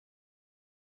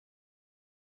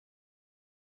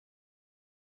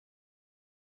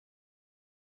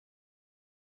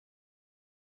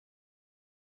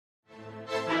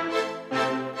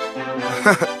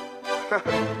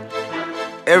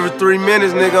Every 3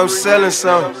 minutes, nigga, I'm selling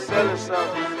something.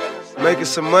 Making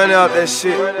some money out that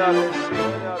shit.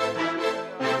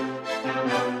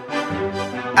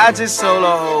 I just sold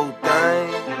a whole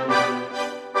thing.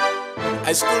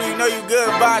 Hey, Scooter, you know you good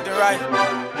about it, right?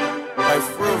 Like,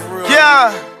 for real.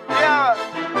 Yeah.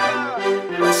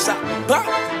 What's up, Buck,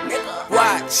 nigga?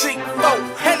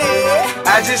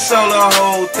 I just sold a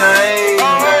whole thing.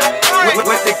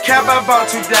 With the cap, I bought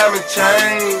 2 diamond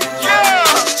chains.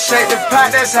 Shake the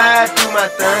pot, that's how I do my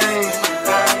thing.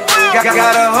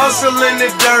 Got a hustle in the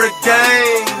dirty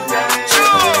game.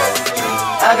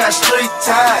 I got street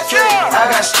ties. I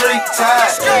got street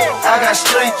ties. I got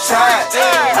street ties.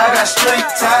 I got street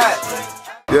ties.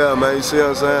 Yeah, man, you see what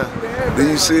I'm saying? Do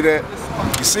you see that?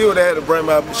 You see what they had to bring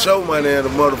my show money in the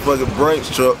motherfucking Brinks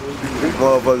truck?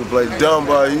 Motherfucking place.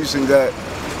 Dunbar Houston got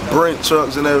Brink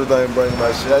trucks and everything bring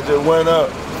my shit. I just went up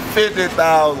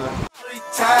 50,000. Street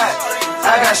ties.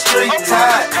 I got street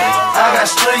ties. I got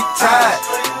street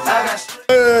ties.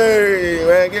 Hey,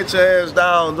 man, get your ass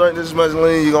down. Drink this much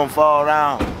lean, you gonna fall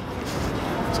down.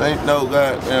 This ain't no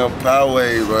goddamn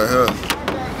Powerade right here.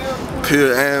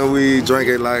 Pure and weed, drink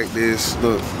it like this.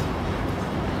 Look.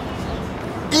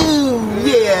 Ooh,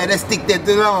 yeah, let's stick that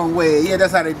the long way. Yeah,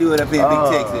 that's how they do it up in Big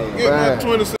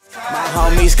Texas. My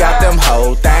homies got them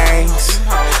whole things.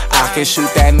 I can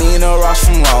shoot that Nina Ross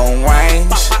from long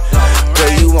range.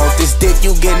 Girl, you want this dick,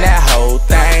 you getting that whole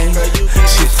thing.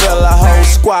 She fill a whole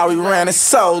squad, we ran a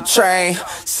soul train.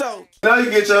 Now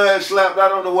you get your ass slapped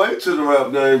out on the way to the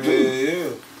rap game,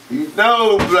 too. Yeah. You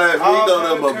know, Black, we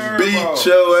gonna beat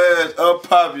your ass up,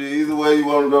 pop you either way you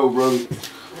wanna go, brother.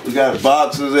 We got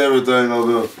boxers, everything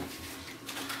over there.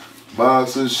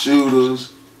 Boxers,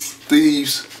 shooters,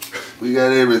 thieves. We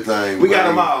got everything. We got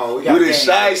them all. We the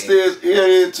shystest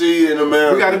ENT in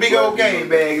America. We got a big old game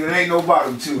bag and there ain't no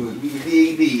bottom to it. We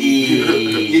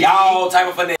dig. Y'all type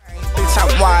of fun.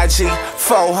 I'm YG,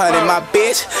 400, my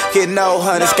bitch, get no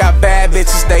hunters, got bad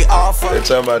bitches, they offer. They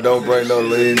talking about don't bring no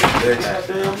lean.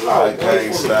 I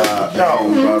can't stop. No.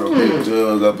 Brought a big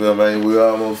jug up here, man. We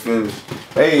almost finished.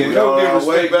 Hey, no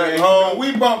disrespect, back home.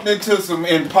 We bumped into some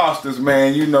imposters,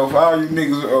 man. You know, for all you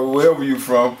niggas or wherever you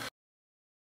from,